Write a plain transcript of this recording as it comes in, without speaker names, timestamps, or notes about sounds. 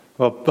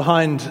Well,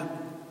 behind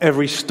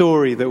every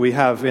story that we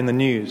have in the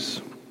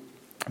news,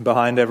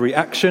 behind every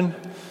action,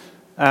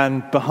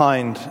 and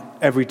behind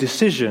every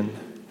decision,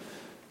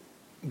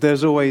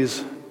 there's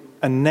always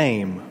a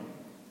name.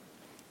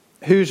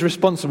 Who's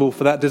responsible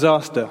for that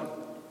disaster?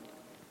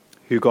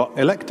 Who got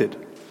elected?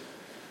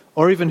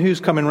 Or even who's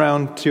coming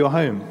round to your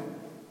home?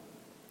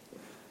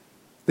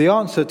 The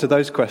answer to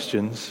those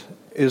questions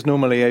is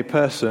normally a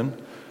person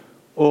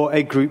or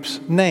a group's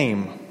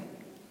name.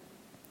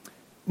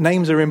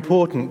 Names are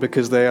important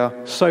because they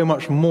are so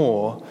much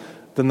more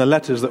than the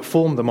letters that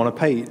form them on a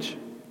page.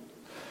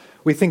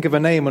 We think of a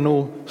name and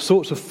all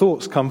sorts of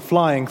thoughts come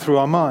flying through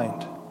our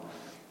mind.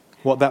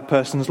 What that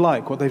person's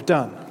like, what they've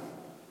done.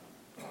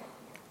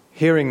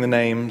 Hearing the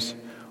names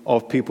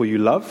of people you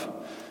love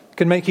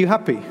can make you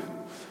happy.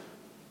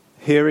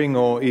 Hearing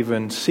or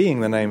even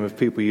seeing the name of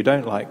people you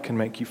don't like can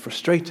make you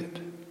frustrated.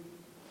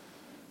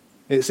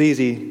 It's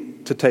easy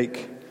to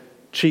take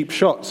cheap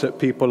shots at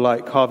people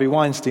like Harvey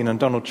Weinstein and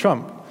Donald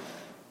Trump,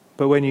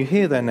 but when you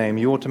hear their name,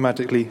 you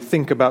automatically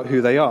think about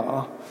who they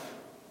are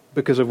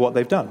because of what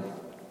they've done.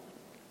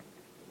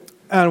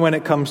 And when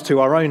it comes to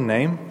our own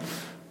name,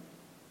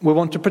 we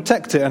want to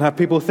protect it and have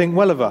people think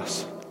well of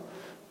us.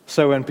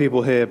 So when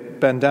people hear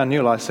Ben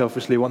Daniel, I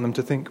selfishly want them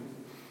to think,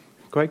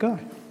 great guy.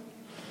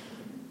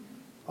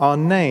 Our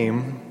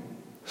name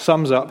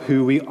sums up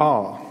who we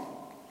are.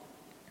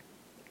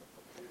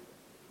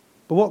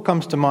 But what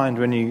comes to mind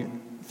when you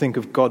think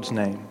of God's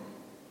name?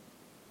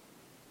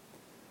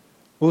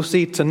 We'll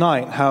see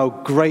tonight how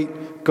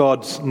great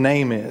God's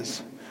name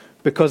is,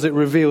 because it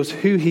reveals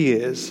who he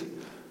is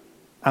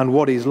and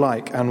what he's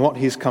like and what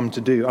he's come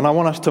to do. And I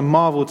want us to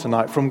marvel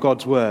tonight from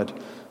God's word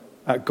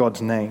at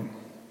God's name.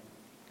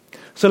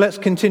 So let's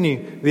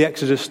continue the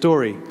Exodus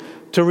story.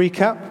 To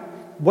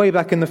recap, way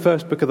back in the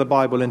first book of the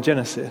Bible in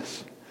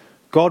Genesis,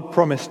 God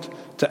promised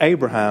to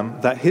Abraham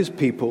that his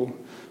people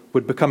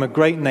would become a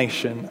great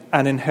nation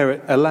and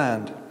inherit a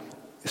land.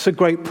 It's a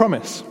great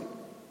promise.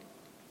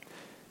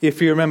 If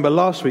you remember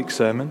last week's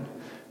sermon,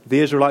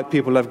 the Israelite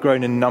people have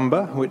grown in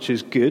number, which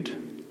is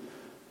good.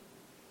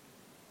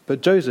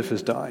 But Joseph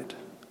has died.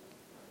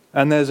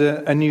 And there's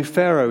a new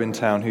Pharaoh in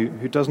town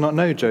who does not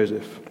know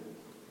Joseph.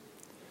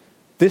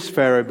 This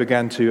Pharaoh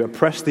began to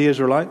oppress the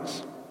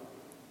Israelites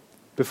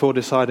before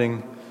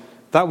deciding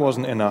that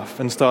wasn't enough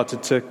and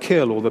started to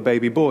kill all the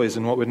baby boys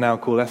in what we'd now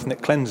call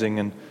ethnic cleansing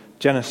and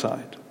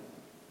genocide.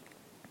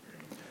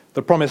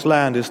 The promised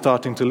land is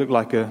starting to look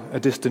like a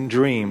distant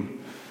dream,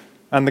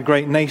 and the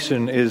great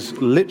nation is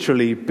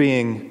literally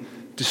being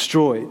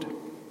destroyed.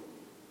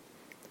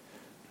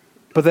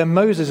 But then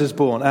Moses is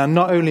born and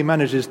not only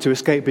manages to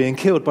escape being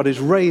killed, but is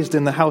raised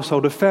in the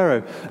household of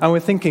Pharaoh. And we're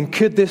thinking,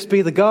 could this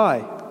be the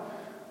guy?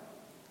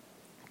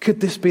 Could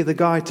this be the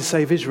guy to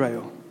save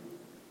Israel?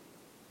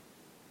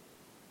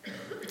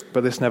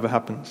 But this never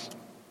happens.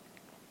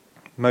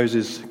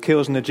 Moses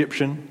kills an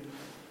Egyptian,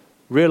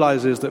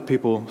 realizes that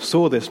people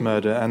saw this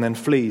murder, and then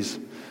flees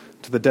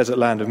to the desert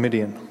land of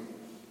Midian.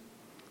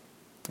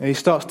 And he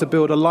starts to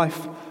build a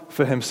life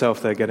for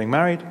himself there, getting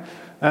married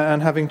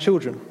and having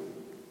children.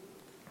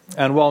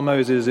 And while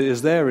Moses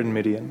is there in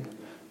Midian,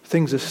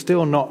 things are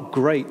still not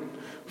great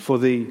for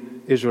the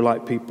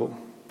Israelite people.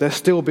 They're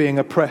still being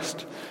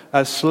oppressed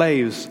as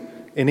slaves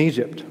in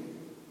Egypt.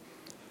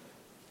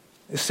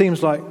 It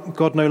seems like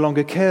God no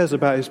longer cares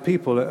about his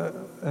people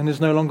and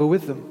is no longer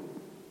with them.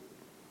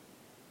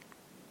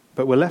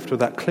 But we're left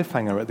with that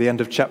cliffhanger at the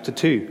end of chapter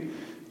 2. Do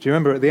you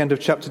remember at the end of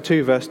chapter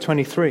 2, verse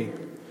 23,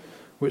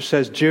 which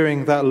says,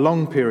 during that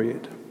long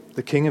period,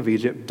 the king of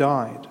Egypt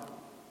died.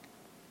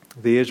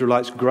 The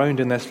Israelites groaned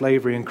in their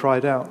slavery and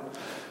cried out,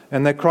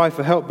 and their cry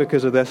for help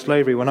because of their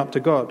slavery went up to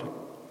God.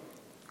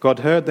 God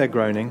heard their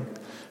groaning,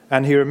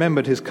 and he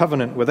remembered his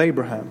covenant with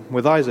Abraham,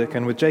 with Isaac,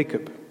 and with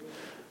Jacob.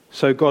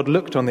 So God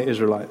looked on the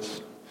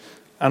Israelites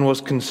and was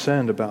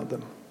concerned about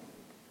them.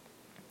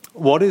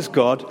 What is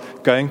God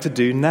going to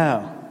do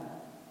now?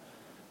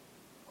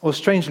 Well,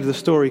 strangely, the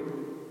story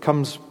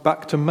comes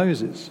back to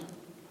Moses,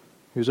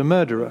 who's a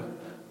murderer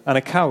and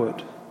a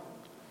coward,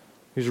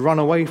 who's run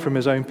away from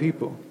his own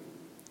people.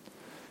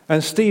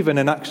 And Stephen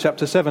in Acts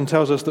chapter 7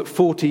 tells us that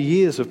 40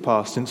 years have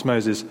passed since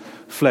Moses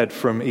fled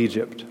from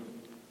Egypt.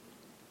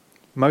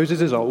 Moses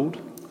is old,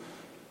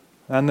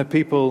 and the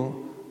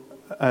people,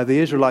 the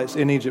Israelites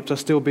in Egypt, are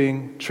still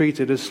being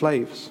treated as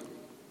slaves.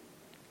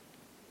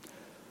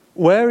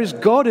 Where is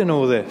God in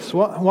all this?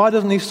 Why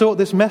doesn't he sort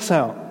this mess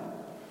out?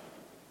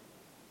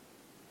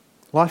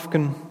 Life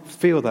can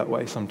feel that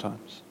way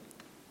sometimes.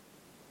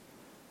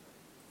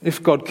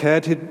 If God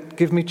cared, he'd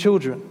give me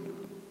children.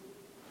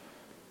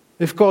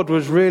 If God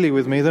was really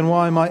with me, then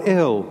why am I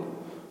ill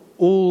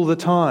all the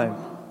time?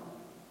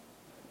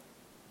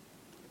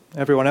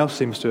 Everyone else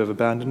seems to have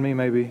abandoned me.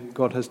 Maybe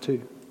God has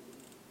too.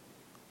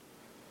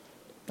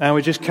 And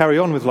we just carry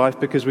on with life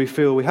because we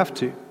feel we have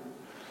to.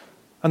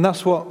 And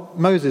that's what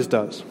Moses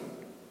does.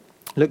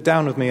 Look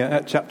down with me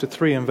at chapter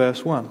 3 and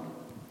verse 1.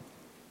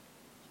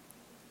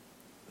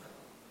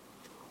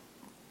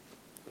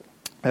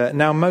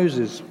 Now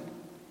Moses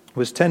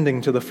was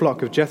tending to the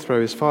flock of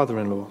Jethro, his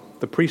father-in-law,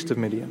 the priest of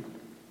Midian.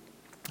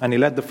 And he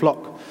led the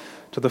flock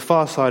to the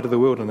far side of the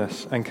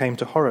wilderness and came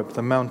to Horeb,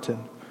 the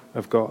mountain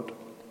of God.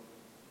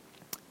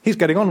 He's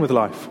getting on with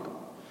life.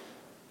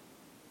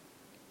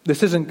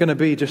 This isn't going to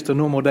be just a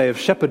normal day of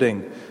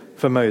shepherding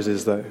for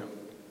Moses, though.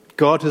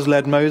 God has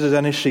led Moses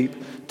and his sheep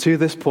to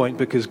this point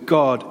because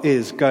God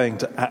is going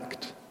to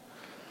act.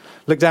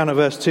 Look down at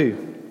verse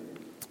 2.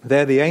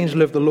 There the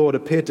angel of the Lord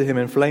appeared to him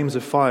in flames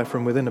of fire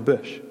from within a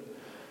bush.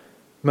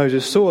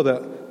 Moses saw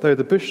that though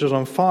the bush was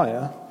on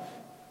fire,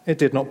 it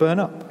did not burn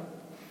up.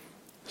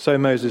 So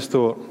Moses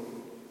thought,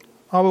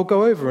 I will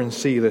go over and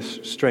see this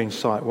strange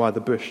sight, why the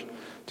bush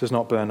does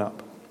not burn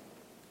up.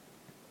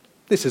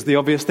 This is the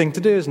obvious thing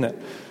to do, isn't it?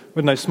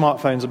 With no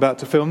smartphones about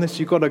to film this,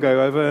 you've got to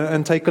go over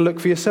and take a look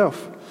for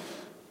yourself.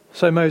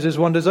 So Moses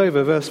wanders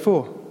over, verse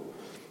 4.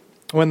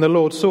 When the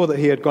Lord saw that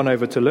he had gone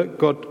over to look,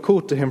 God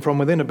called to him from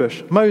within a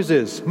bush,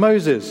 Moses,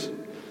 Moses.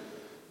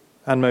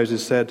 And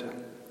Moses said,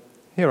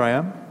 Here I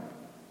am.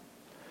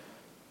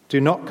 Do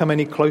not come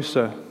any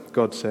closer,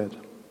 God said.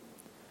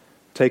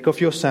 Take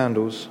off your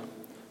sandals,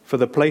 for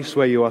the place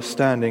where you are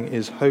standing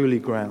is holy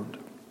ground.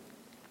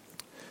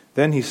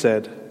 Then he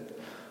said,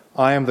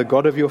 I am the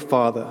God of your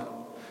father,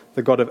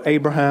 the God of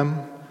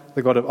Abraham,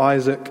 the God of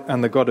Isaac,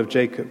 and the God of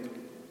Jacob.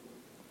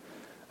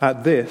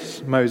 At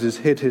this, Moses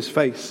hid his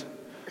face,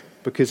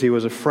 because he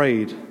was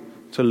afraid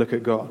to look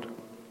at God.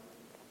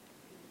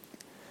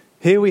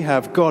 Here we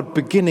have God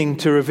beginning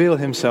to reveal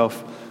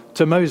himself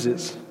to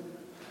Moses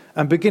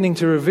and beginning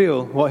to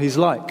reveal what he's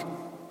like.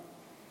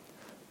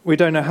 We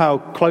don't know how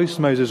close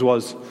Moses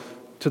was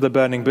to the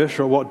burning bush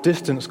or what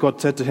distance God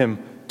said to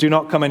him, do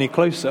not come any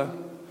closer.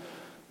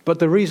 But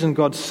the reason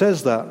God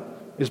says that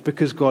is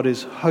because God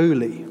is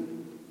holy.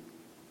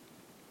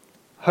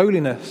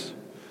 Holiness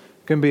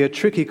can be a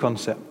tricky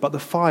concept, but the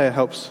fire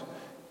helps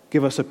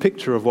give us a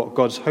picture of what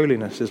God's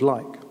holiness is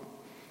like.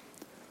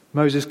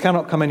 Moses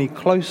cannot come any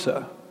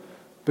closer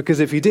because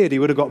if he did, he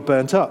would have got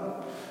burnt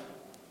up.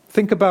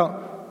 Think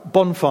about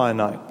bonfire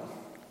night.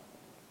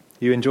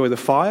 You enjoy the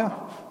fire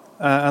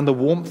and the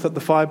warmth that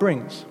the fire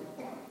brings.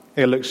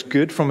 It looks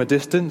good from a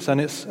distance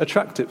and it's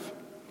attractive.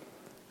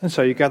 And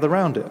so you gather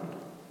around it.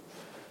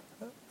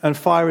 And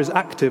fire is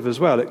active as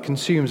well. It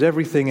consumes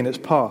everything in its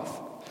path.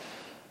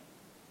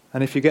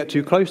 And if you get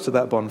too close to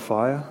that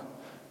bonfire,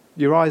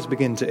 your eyes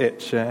begin to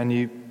itch and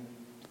you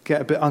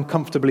get a bit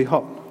uncomfortably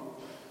hot.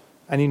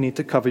 And you need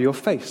to cover your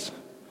face,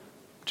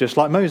 just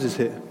like Moses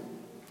here.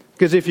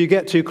 Because if you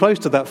get too close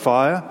to that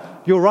fire,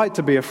 you're right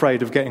to be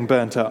afraid of getting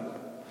burnt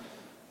up.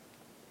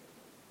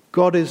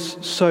 God is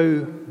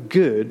so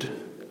good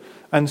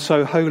and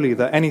so holy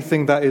that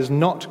anything that is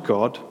not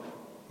God,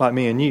 like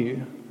me and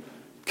you,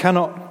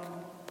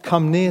 cannot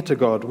come near to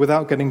God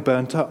without getting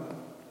burnt up,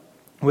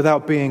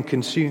 without being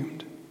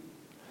consumed.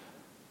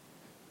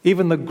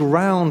 Even the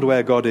ground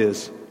where God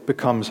is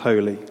becomes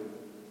holy.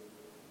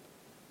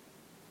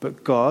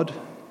 But God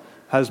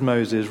has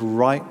Moses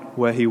right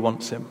where he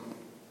wants him.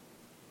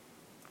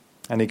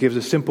 And he gives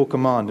a simple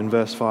command in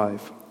verse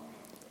 5.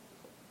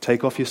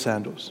 Take off your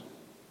sandals.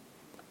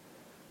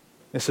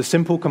 It's a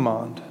simple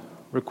command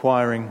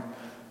requiring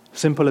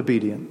simple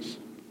obedience.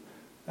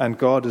 And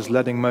God is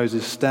letting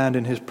Moses stand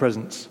in his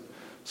presence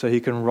so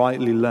he can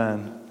rightly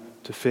learn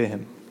to fear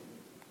him.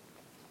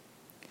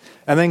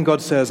 And then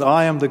God says,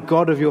 I am the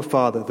God of your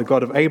father, the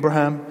God of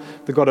Abraham,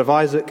 the God of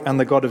Isaac, and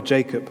the God of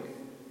Jacob.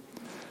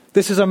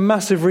 This is a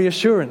massive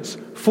reassurance.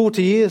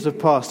 40 years have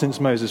passed since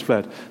Moses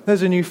fled.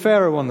 There's a new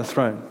Pharaoh on the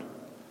throne.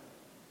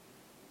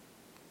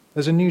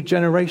 There's a new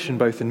generation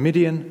both in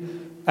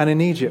Midian and in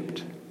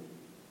Egypt.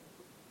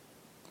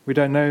 We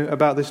don't know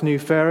about this new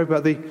Pharaoh,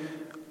 but the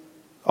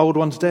old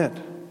one's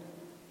dead.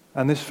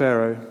 And this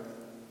Pharaoh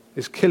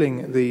is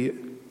killing the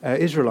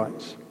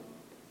Israelites.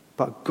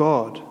 But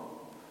God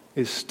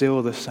is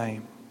still the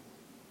same.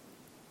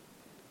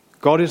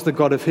 God is the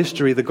God of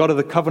history, the God of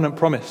the covenant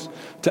promise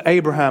to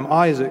Abraham,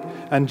 Isaac,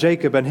 and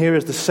Jacob. And here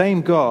is the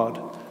same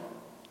God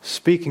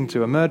speaking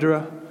to a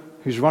murderer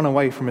who's run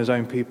away from his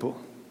own people.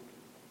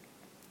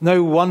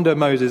 No wonder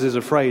Moses is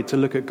afraid to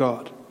look at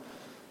God.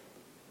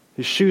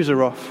 His shoes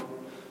are off,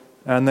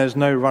 and there's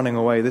no running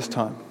away this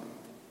time.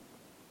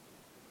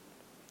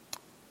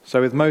 So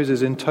with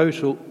Moses in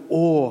total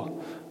awe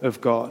of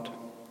God,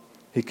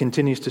 he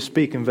continues to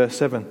speak in verse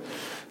 7.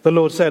 The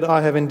Lord said,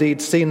 I have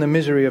indeed seen the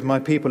misery of my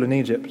people in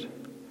Egypt.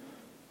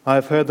 I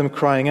have heard them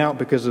crying out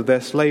because of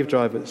their slave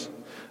drivers,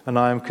 and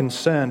I am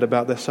concerned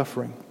about their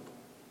suffering.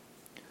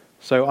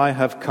 So I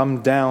have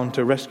come down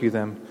to rescue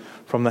them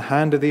from the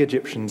hand of the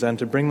Egyptians and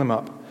to bring them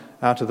up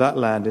out of that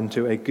land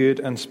into a good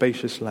and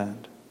spacious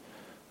land,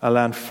 a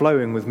land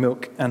flowing with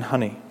milk and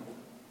honey.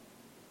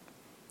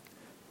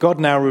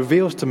 God now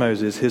reveals to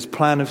Moses his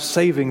plan of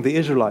saving the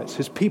Israelites,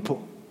 his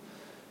people.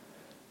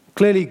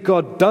 Clearly,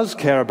 God does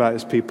care about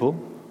his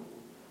people.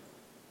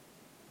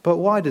 But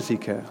why does he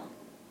care?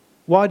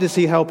 Why does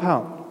he help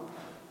out?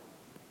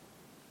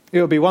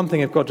 It would be one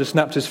thing if God just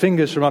snapped his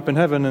fingers from up in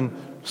heaven and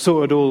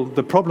sorted all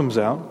the problems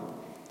out.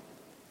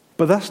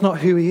 But that's not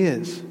who he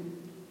is.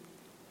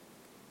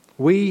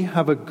 We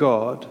have a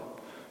God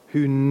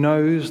who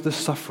knows the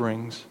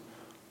sufferings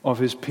of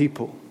his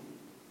people.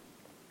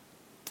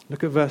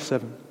 Look at verse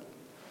 7.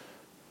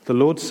 The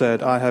Lord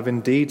said, I have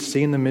indeed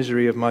seen the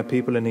misery of my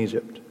people in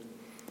Egypt.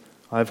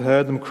 I have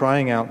heard them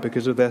crying out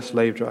because of their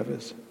slave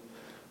drivers,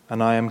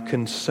 and I am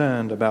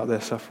concerned about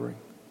their suffering.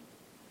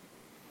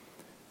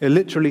 It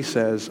literally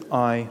says,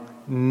 I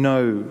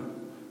know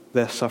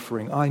their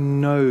suffering. I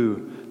know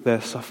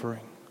their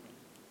suffering.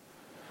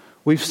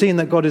 We've seen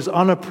that God is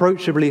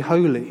unapproachably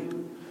holy,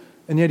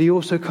 and yet he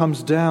also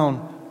comes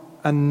down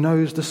and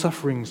knows the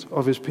sufferings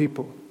of his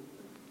people.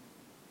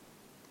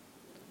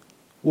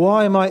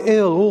 Why am I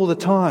ill all the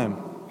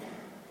time?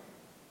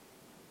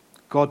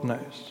 God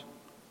knows.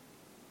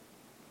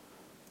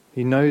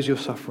 He knows your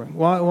suffering.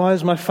 Why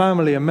is my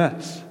family a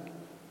mess?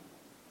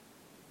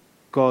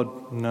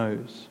 God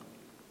knows.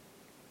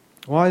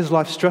 Why is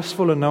life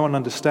stressful and no one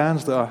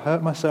understands that I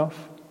hurt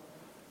myself?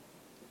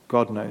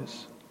 God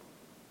knows.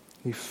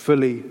 He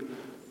fully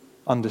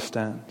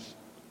understands.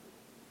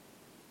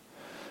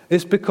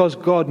 It's because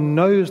God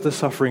knows the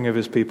suffering of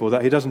his people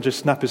that he doesn't just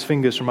snap his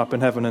fingers from up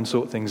in heaven and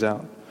sort things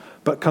out,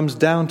 but comes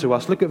down to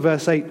us. Look at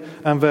verse 8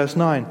 and verse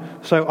 9.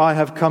 So I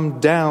have come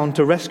down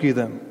to rescue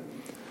them.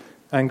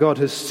 And God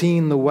has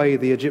seen the way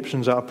the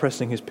Egyptians are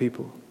oppressing his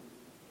people.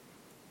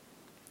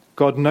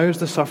 God knows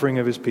the suffering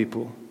of his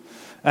people,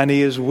 and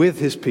he is with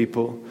his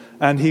people,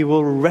 and he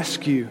will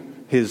rescue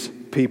his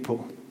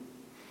people.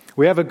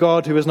 We have a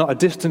God who is not a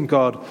distant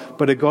God,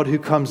 but a God who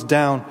comes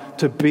down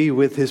to be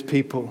with his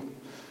people.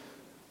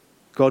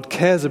 God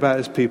cares about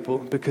his people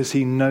because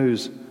he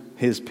knows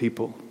his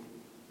people.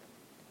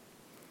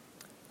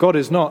 God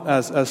is not,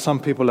 as some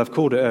people have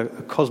called it,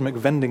 a cosmic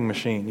vending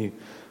machine. You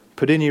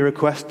put in your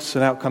requests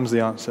and out comes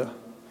the answer.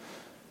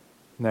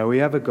 No, we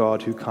have a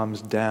God who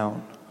comes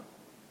down.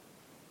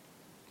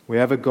 We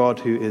have a God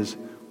who is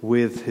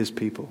with his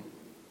people.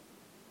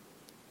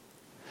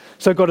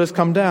 So God has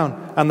come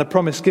down, and the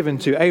promise given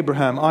to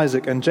Abraham,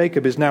 Isaac, and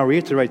Jacob is now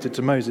reiterated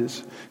to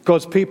Moses.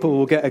 God's people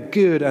will get a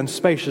good and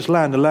spacious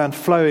land, a land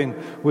flowing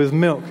with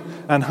milk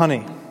and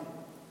honey.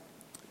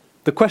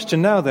 The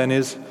question now then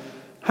is,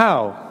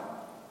 how?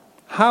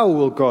 How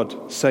will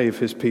God save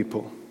his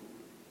people?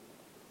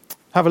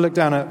 Have a look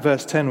down at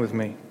verse 10 with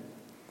me.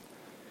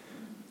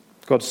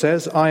 God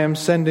says, I am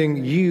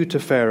sending you to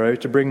Pharaoh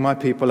to bring my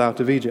people out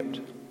of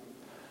Egypt.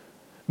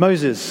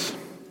 Moses,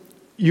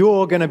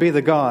 you're going to be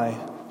the guy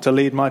to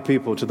lead my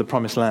people to the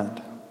promised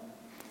land.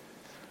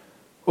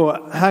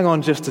 Or hang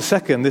on just a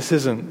second, this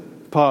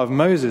isn't part of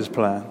Moses'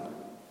 plan.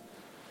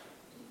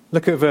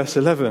 Look at verse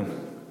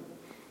 11.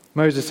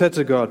 Moses said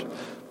to God,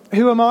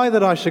 who am I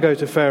that I should go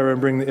to Pharaoh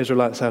and bring the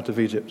Israelites out of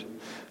Egypt?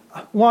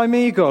 Why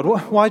me, God?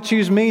 Why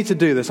choose me to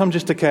do this? I'm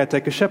just a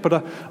caretaker shepherd.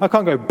 I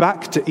can't go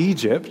back to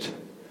Egypt.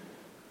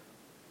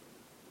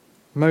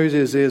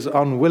 Moses is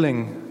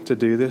unwilling to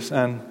do this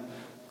and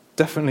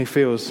definitely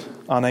feels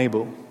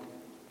unable.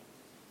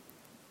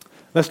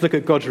 Let's look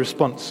at God's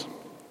response.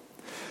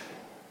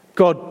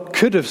 God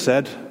could have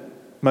said,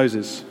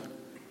 Moses,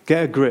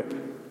 get a grip.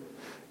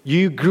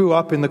 You grew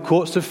up in the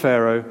courts of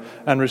Pharaoh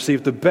and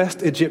received the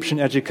best Egyptian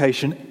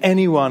education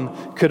anyone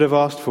could have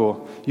asked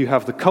for. You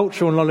have the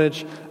cultural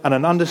knowledge and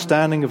an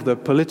understanding of the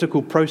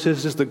political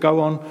processes that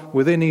go on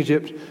within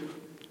Egypt.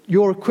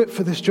 You're equipped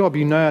for this job.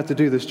 You know how to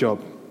do this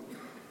job.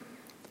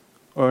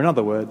 Or in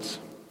other words,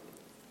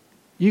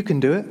 you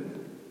can do it. And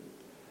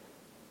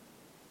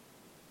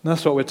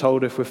that's what we're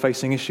told if we're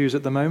facing issues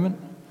at the moment.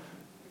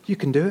 You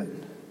can do it.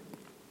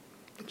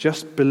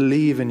 Just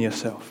believe in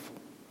yourself.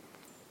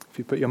 If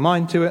you put your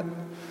mind to it,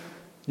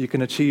 you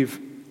can achieve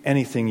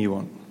anything you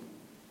want.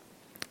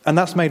 And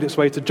that's made its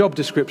way to job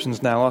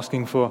descriptions now,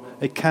 asking for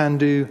a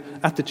can-do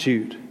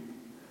attitude.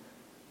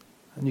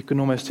 And you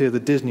can almost hear the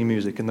Disney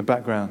music in the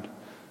background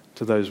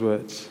to those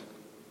words.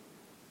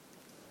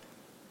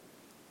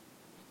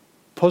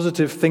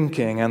 Positive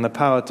thinking and the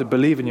power to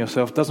believe in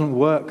yourself doesn't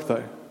work,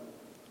 though.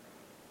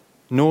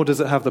 Nor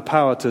does it have the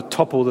power to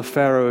topple the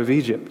Pharaoh of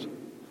Egypt.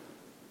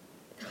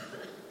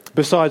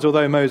 Besides,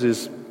 although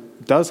Moses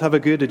does have a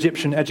good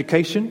Egyptian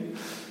education,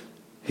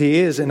 he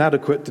is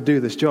inadequate to do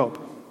this job.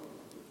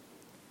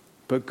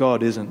 But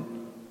God isn't.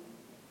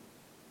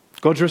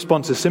 God's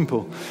response is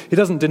simple. He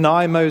doesn't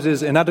deny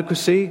Moses'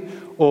 inadequacy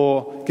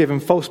or give him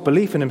false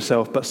belief in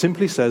himself, but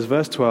simply says,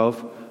 verse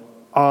 12,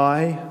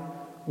 I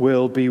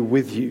will be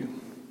with you.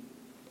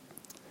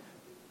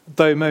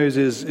 Though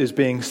Moses is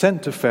being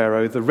sent to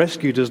Pharaoh, the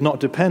rescue does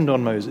not depend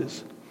on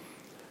Moses.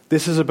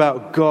 This is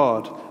about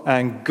God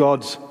and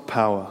God's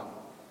power.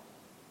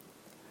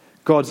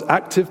 God's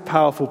active,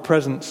 powerful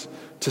presence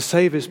to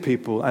save his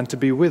people and to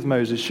be with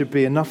Moses should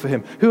be enough for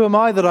him. Who am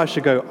I that I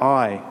should go?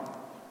 I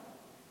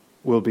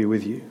will be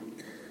with you.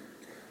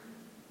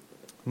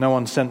 No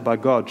one sent by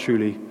God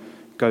truly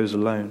goes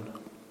alone.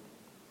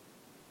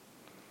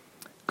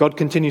 God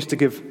continues to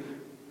give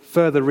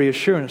further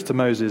reassurance to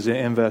Moses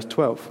in verse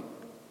 12.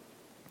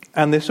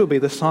 And this will be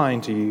the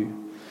sign to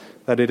you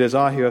that it is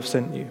I who have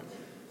sent you.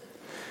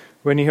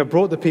 When you have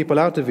brought the people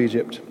out of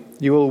Egypt,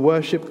 you will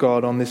worship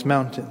God on this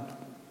mountain.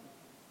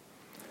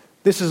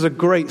 This is a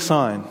great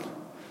sign.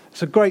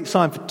 It's a great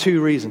sign for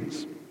two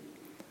reasons.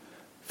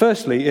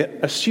 Firstly, it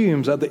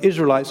assumes that the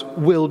Israelites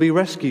will be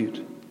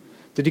rescued.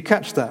 Did you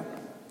catch that?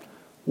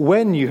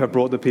 When you have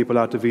brought the people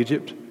out of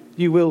Egypt,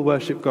 you will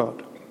worship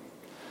God.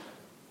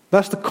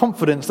 That's the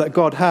confidence that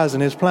God has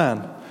in his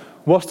plan.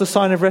 What's the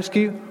sign of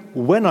rescue?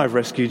 When I've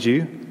rescued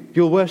you,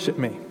 you'll worship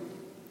me.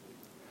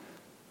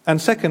 And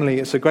secondly,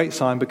 it's a great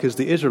sign because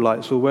the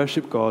Israelites will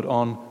worship God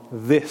on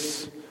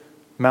this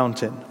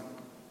mountain.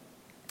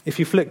 If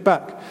you flick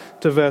back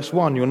to verse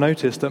 1, you'll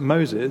notice that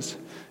Moses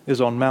is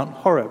on Mount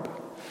Horeb,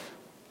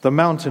 the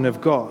mountain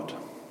of God.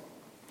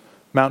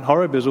 Mount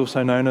Horeb is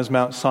also known as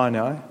Mount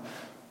Sinai,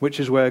 which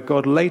is where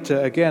God later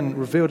again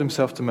revealed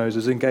himself to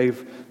Moses and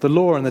gave the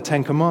law and the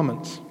Ten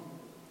Commandments.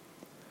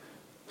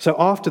 So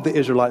after the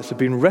Israelites have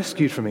been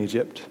rescued from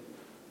Egypt,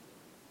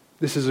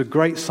 this is a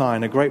great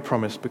sign, a great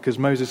promise, because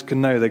Moses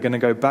can know they're going to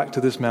go back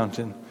to this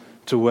mountain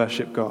to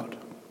worship God.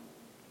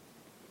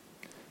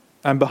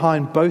 And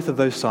behind both of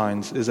those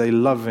signs is a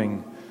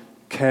loving,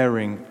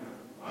 caring,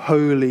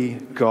 holy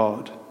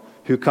God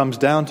who comes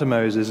down to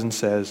Moses and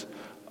says,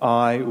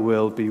 I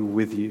will be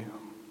with you.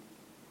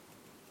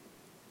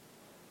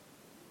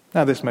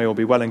 Now this may all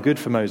be well and good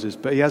for Moses,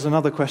 but he has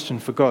another question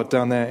for God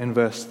down there in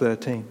verse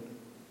 13.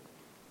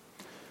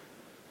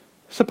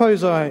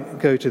 Suppose I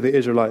go to the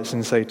Israelites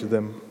and say to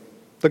them,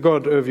 the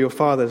God of your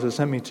fathers has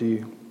sent me to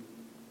you.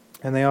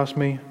 And they ask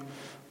me,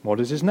 what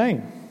is his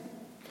name?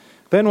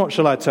 Then what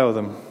shall I tell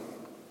them?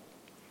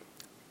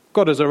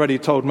 God has already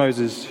told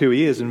Moses who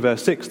he is in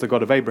verse 6, the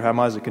God of Abraham,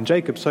 Isaac, and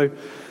Jacob. So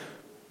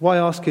why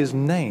ask his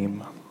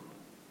name?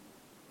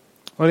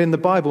 Well, in the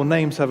Bible,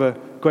 names have a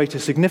greater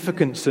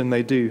significance than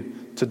they do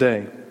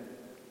today.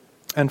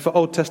 And for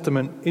Old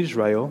Testament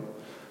Israel,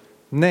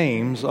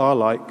 names are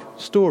like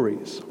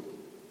stories.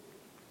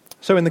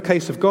 So in the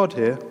case of God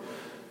here,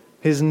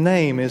 his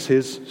name is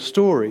his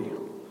story,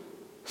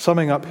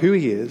 summing up who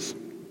he is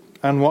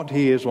and what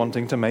he is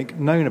wanting to make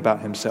known about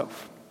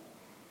himself.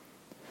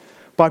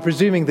 By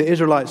presuming the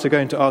Israelites are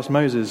going to ask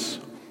Moses,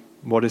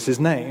 what is his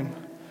name?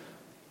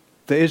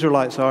 The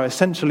Israelites are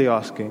essentially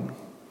asking,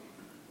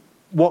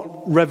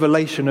 what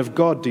revelation of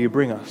God do you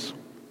bring us?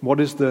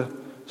 What is the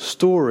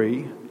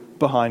story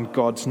behind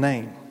God's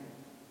name?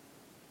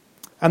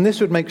 And this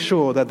would make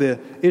sure that the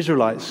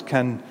Israelites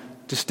can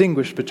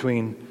distinguish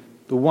between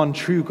the one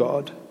true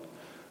God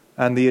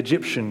and the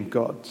Egyptian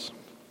gods.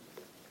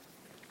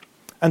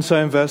 And so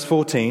in verse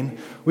 14,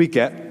 we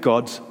get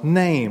God's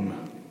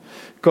name.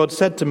 God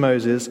said to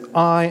Moses,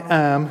 I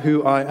am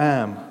who I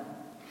am.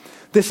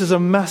 This is a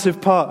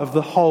massive part of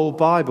the whole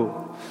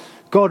Bible.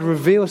 God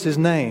reveals his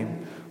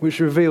name, which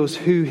reveals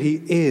who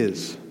he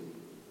is.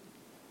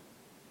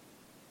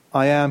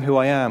 I am who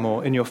I am,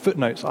 or in your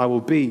footnotes, I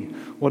will be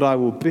what I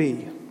will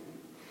be.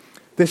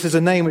 This is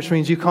a name which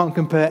means you can't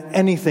compare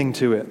anything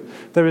to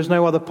it. There is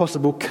no other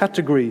possible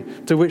category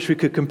to which we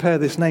could compare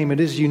this name. It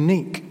is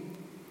unique.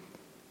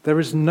 There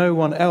is no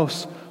one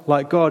else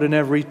like God. In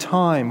every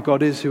time,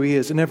 God is who he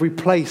is. In every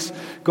place,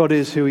 God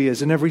is who he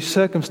is. In every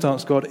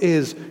circumstance, God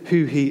is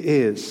who he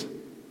is.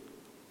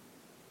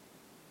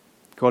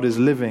 God is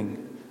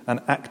living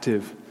and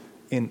active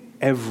in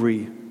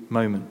every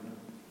moment.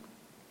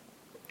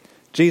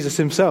 Jesus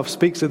himself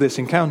speaks of this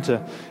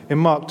encounter in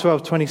Mark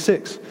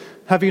 12:26.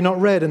 Have you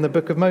not read in the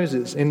book of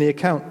Moses, in the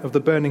account of the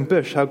burning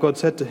bush, how God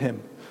said to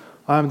him,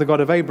 I am the God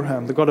of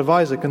Abraham, the God of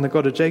Isaac, and the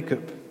God of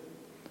Jacob.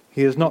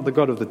 He is not the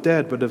God of the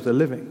dead, but of the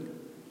living.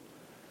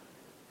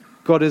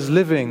 God is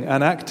living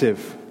and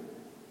active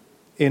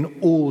in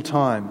all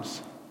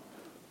times,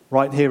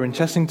 right here in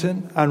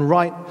Chessington and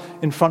right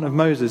in front of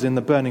Moses in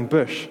the burning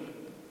bush.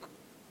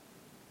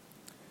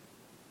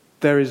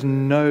 There is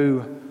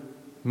no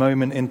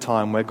moment in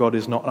time where God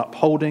is not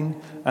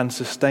upholding and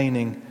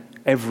sustaining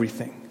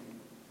everything.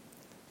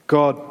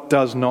 God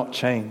does not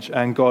change,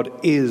 and God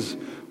is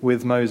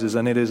with Moses,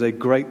 and it is a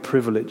great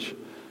privilege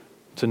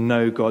to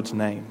know God's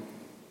name.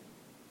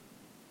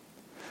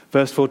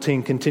 Verse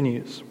 14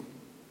 continues.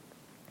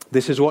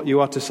 This is what you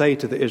are to say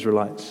to the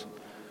Israelites.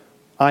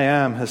 I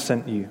am has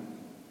sent you.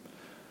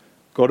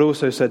 God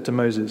also said to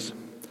Moses,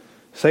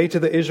 say to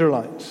the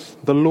Israelites,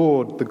 the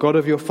Lord, the God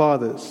of your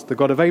fathers, the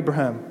God of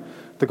Abraham,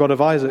 the God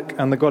of Isaac,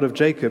 and the God of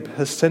Jacob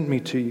has sent me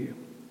to you.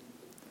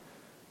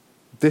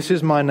 This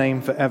is my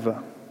name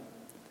forever,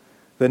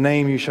 the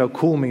name you shall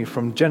call me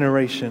from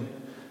generation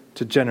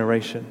to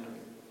generation.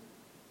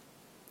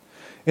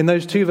 In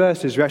those two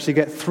verses, we actually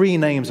get three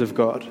names of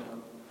God.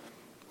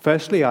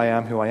 Firstly, I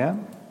am who I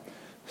am.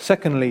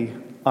 Secondly,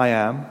 I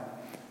am.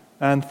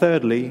 And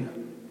thirdly,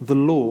 the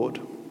Lord.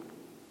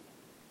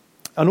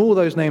 And all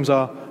those names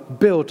are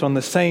built on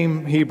the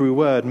same Hebrew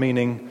word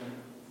meaning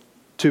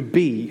to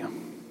be.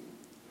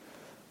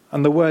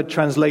 And the word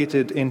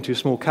translated into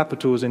small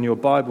capitals in your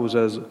Bibles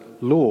as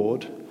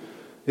Lord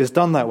is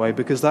done that way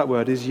because that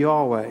word is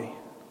Yahweh.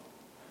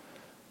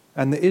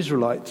 And the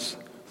Israelites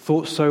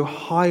thought so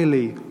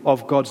highly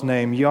of God's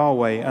name,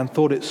 Yahweh, and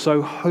thought it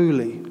so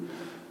holy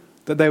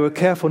that they were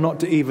careful not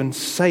to even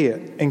say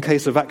it in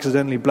case of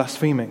accidentally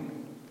blaspheming.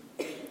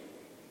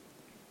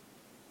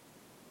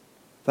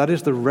 That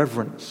is the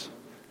reverence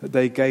that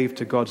they gave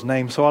to God's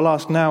name. So I'll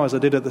ask now, as I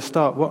did at the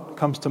start, what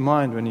comes to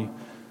mind when you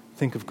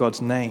think of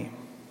God's name?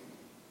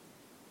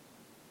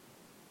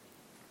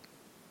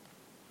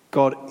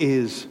 God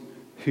is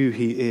who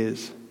he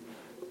is,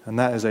 and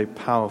that is a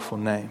powerful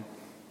name.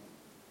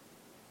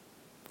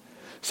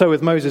 So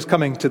with Moses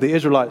coming to the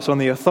Israelites on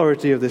the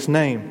authority of this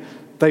name,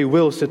 they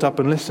will sit up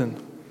and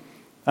listen.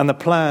 And the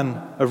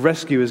plan of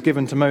rescue is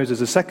given to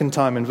Moses a second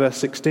time in verse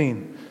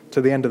 16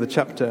 to the end of the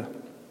chapter.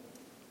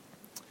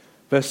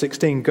 Verse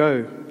 16,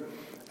 "Go,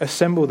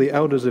 assemble the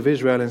elders of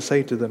Israel and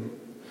say to them,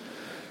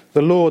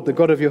 'The Lord, the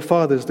God of your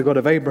fathers, the God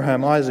of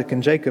Abraham, Isaac,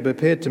 and Jacob,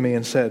 appeared to me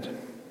and said,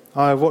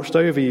 I have watched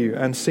over you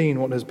and seen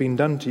what has been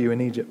done to you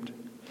in Egypt.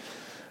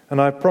 And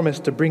I have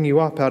promised to bring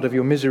you up out of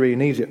your misery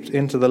in Egypt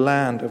into the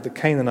land of the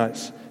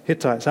Canaanites,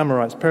 Hittites,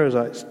 Amorites,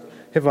 Perizzites,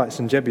 Hivites,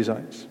 and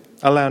Jebusites,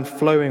 a land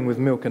flowing with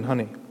milk and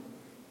honey.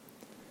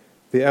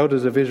 The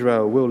elders of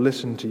Israel will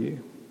listen to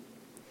you.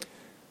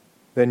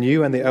 Then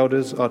you and the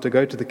elders are to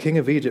go to the king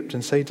of Egypt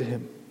and say to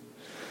him,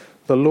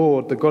 The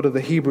Lord, the God of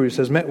the Hebrews,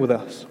 has met with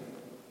us.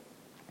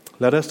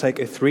 Let us take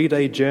a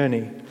 3-day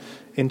journey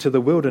into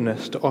the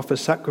wilderness to offer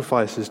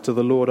sacrifices to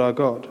the Lord our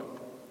God.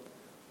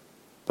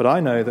 But I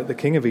know that the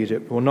king of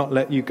Egypt will not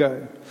let you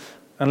go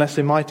unless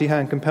a mighty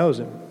hand compels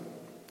him.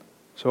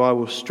 So I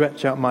will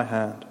stretch out my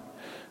hand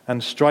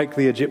and strike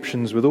the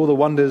Egyptians with all the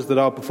wonders that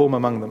I'll perform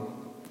among them.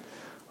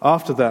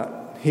 After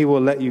that, he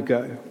will let you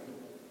go.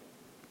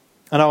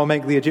 And I will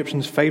make the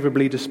Egyptians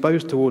favorably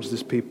disposed towards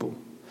this people,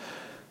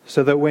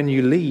 so that when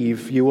you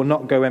leave, you will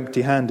not go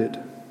empty-handed.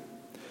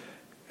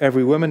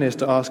 Every woman is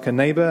to ask her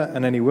neighbor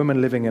and any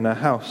woman living in her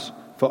house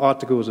for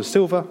articles of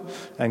silver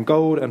and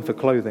gold and for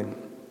clothing,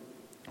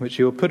 which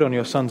you will put on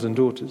your sons and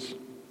daughters.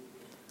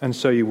 And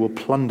so you will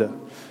plunder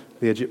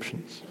the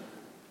Egyptians.'"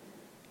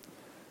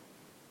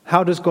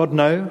 How does God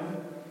know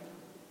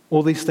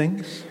all these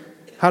things?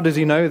 How does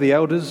he know the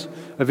elders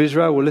of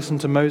Israel will listen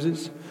to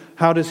Moses?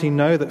 How does he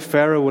know that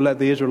Pharaoh will let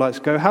the Israelites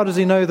go? How does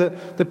he know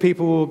that the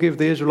people will give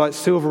the Israelites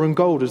silver and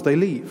gold as they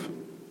leave?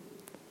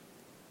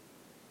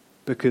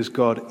 Because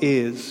God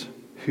is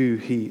who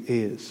he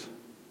is.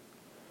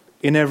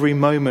 In every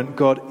moment,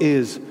 God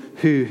is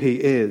who he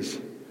is.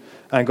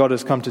 And God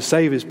has come to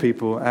save his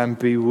people and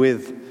be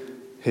with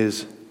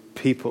his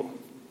people.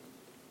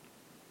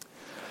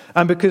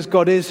 And because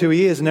God is who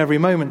he is in every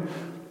moment,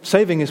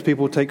 saving his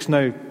people takes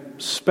no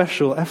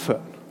special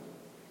effort.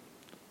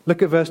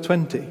 Look at verse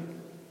 20.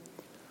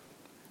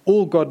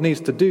 All God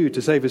needs to do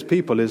to save his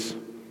people is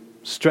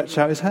stretch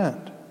out his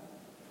hand.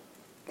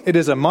 It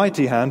is a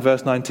mighty hand,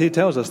 verse 19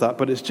 tells us that,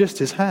 but it's just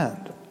his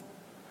hand.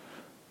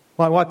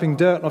 Like wiping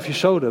dirt off your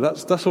shoulder,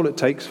 that's all it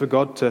takes for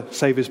God to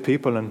save his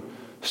people and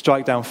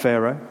strike down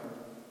Pharaoh.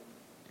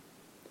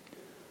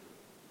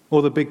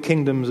 All the big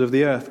kingdoms of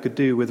the earth could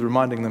do with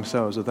reminding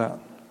themselves of that.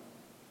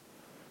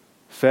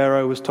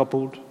 Pharaoh was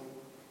toppled.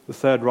 The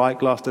Third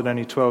Reich lasted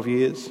only 12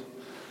 years.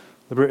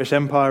 The British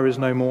Empire is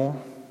no more.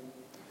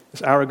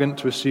 It's arrogant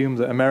to assume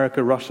that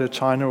America, Russia,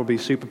 China will be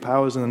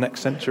superpowers in the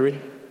next century.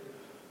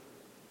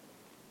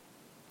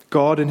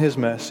 God, in his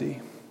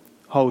mercy,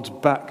 holds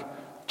back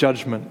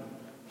judgment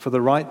for the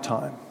right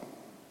time.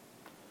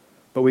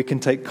 But we can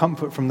take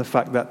comfort from the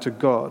fact that to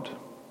God,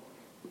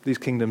 these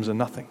kingdoms are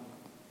nothing.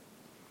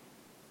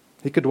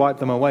 He could wipe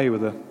them away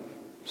with a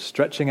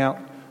stretching out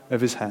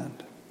of his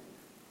hand.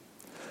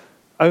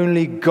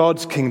 Only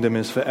God's kingdom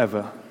is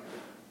forever,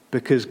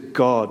 because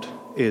God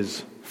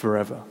is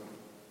forever.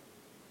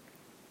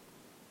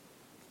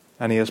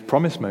 And he has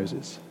promised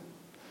Moses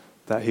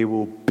that he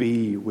will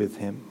be with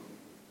him.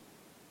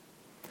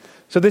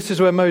 So this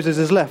is where Moses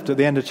is left at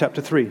the end of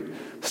chapter 3,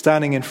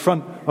 standing in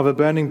front of a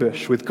burning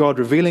bush with God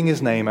revealing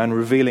his name and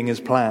revealing his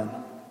plan.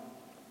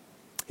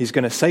 He's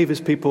going to save his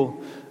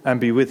people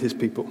and be with his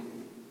people.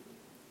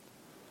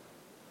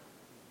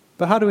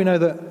 But how do we know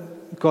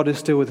that God is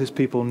still with his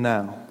people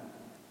now?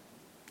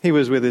 He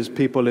was with his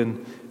people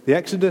in the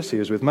Exodus, he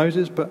was with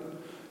Moses, but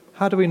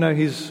how do we know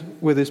he's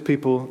with his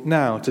people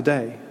now,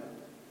 today?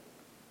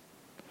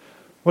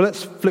 Well,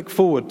 let's flick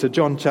forward to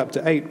John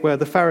chapter 8, where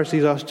the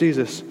Pharisees asked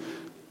Jesus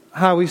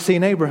how he's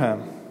seen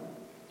Abraham.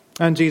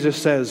 And Jesus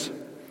says,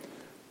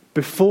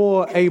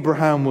 "Before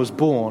Abraham was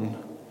born,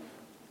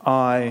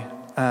 I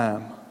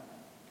am."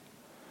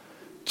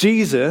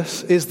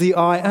 Jesus is the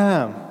I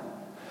am.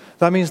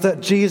 That means that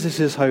Jesus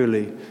is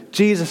holy.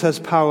 Jesus has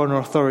power and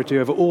authority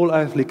over all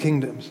earthly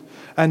kingdoms.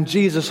 And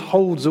Jesus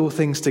holds all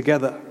things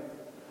together.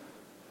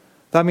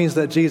 That means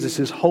that Jesus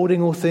is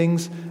holding all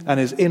things and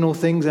is in all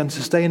things and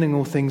sustaining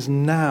all things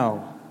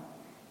now.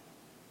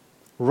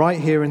 Right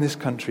here in this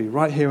country,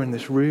 right here in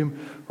this room,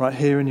 right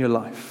here in your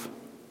life.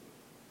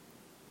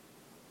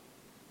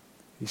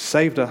 He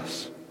saved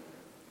us,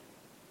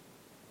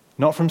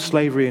 not from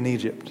slavery in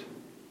Egypt,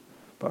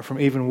 but from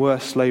even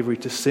worse slavery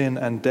to sin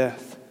and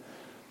death.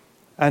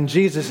 And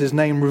Jesus'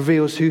 name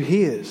reveals who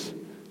he is.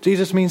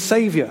 Jesus means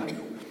Savior.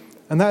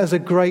 And that is a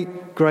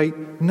great,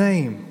 great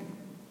name.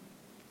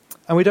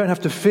 And we don't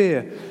have to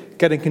fear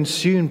getting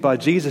consumed by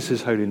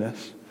Jesus'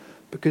 holiness,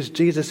 because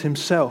Jesus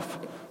himself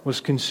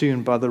was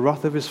consumed by the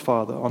wrath of his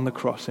Father on the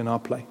cross in our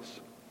place.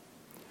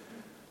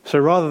 So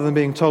rather than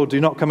being told, do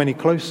not come any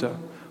closer,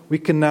 we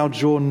can now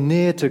draw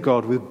near to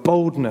God with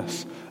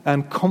boldness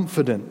and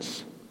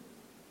confidence.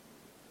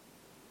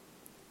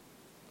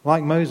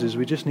 Like Moses,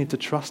 we just need to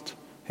trust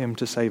him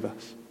to save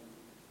us.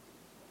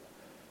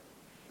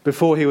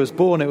 Before he was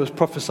born, it was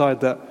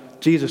prophesied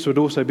that Jesus would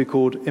also be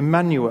called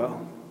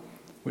Emmanuel,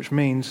 which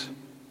means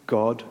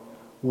God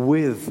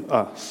with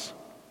us.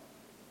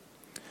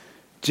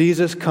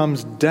 Jesus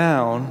comes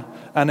down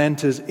and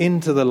enters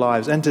into the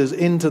lives, enters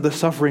into the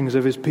sufferings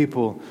of his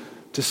people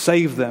to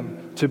save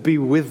them, to be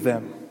with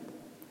them.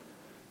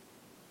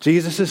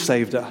 Jesus has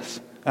saved us,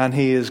 and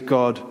he is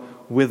God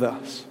with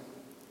us.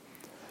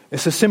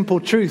 It's a simple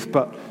truth,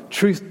 but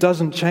truth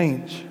doesn't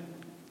change.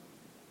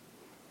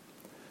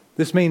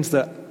 This means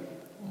that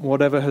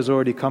whatever has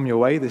already come your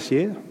way this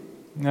year,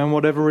 and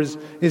whatever is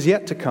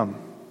yet to come,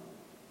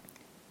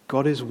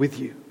 God is with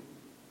you.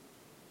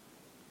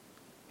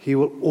 He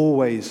will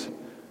always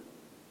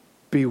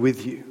be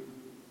with you.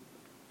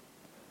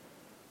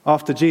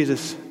 After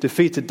Jesus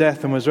defeated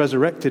death and was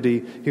resurrected,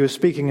 he was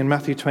speaking in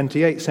Matthew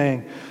 28,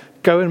 saying,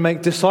 "Go and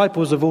make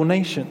disciples of all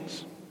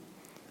nations."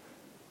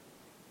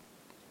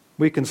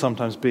 We can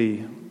sometimes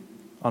be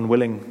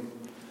unwilling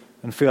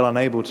and feel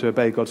unable to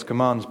obey God's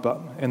commands, but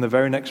in the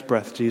very next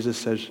breath, Jesus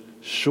says,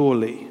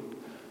 "Surely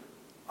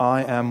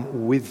I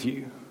am with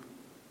you,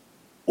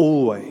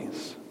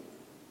 always."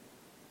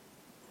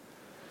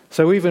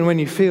 So even when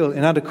you feel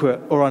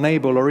inadequate or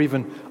unable or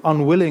even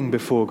unwilling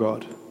before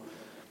God,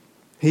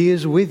 he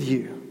is with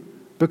you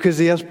because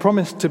he has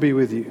promised to be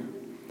with you.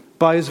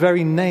 By his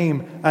very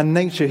name and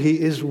nature,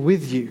 he is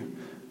with you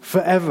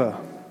forever.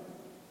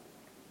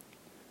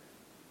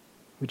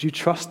 Would you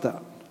trust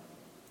that?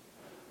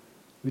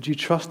 Would you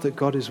trust that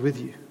God is with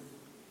you?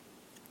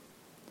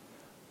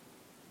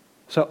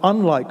 So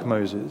unlike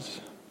Moses,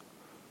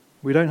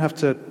 we don't have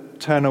to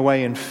turn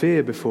away in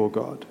fear before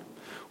God.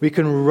 We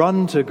can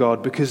run to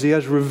God because he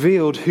has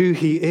revealed who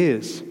he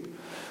is.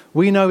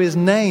 We know his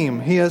name.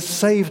 He has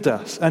saved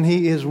us and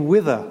he is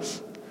with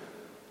us.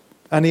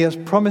 And he has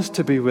promised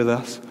to be with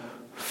us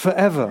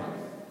forever.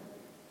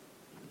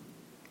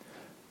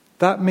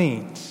 That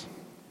means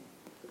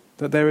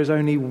that there is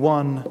only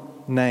one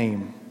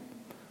name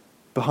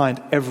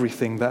behind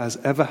everything that has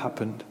ever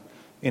happened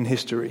in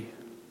history.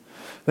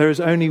 There is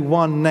only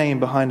one name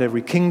behind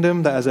every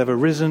kingdom that has ever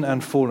risen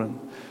and fallen.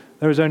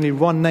 There is only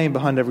one name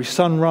behind every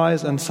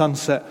sunrise and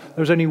sunset.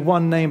 There is only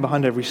one name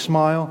behind every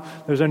smile.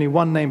 There is only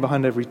one name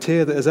behind every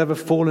tear that has ever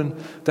fallen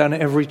down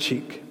every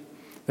cheek.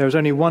 There is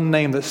only one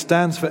name that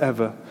stands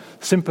forever,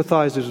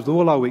 sympathizes with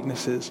all our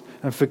weaknesses,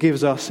 and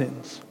forgives our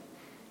sins.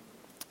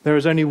 There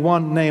is only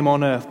one name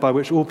on earth by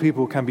which all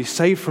people can be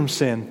saved from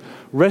sin,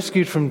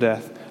 rescued from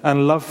death,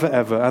 and loved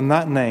forever, and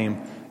that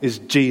name is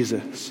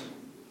Jesus.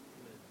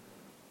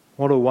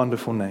 What a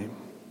wonderful name.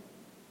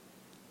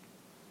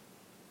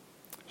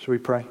 Shall we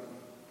pray?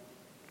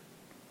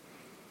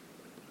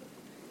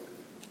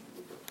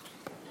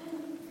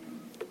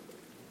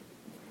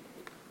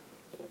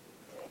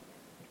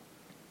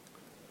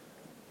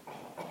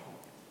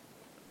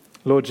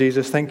 Lord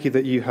Jesus, thank you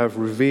that you have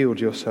revealed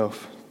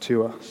yourself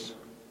to us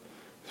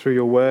through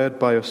your word,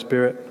 by your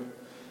Spirit,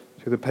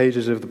 through the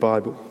pages of the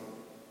Bible.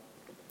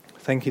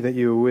 Thank you that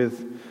you were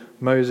with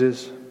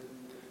Moses.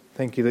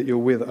 Thank you that you're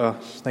with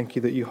us. Thank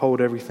you that you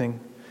hold everything,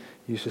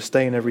 you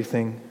sustain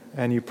everything,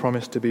 and you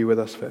promise to be with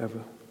us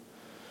forever.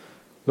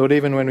 Lord,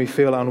 even when we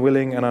feel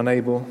unwilling and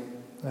unable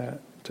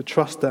to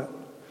trust that,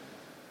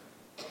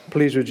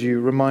 please would you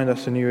remind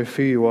us anew of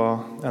who you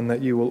are and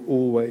that you will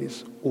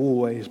always,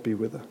 always be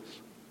with us.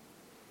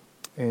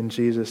 In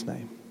Jesus'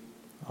 name,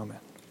 amen.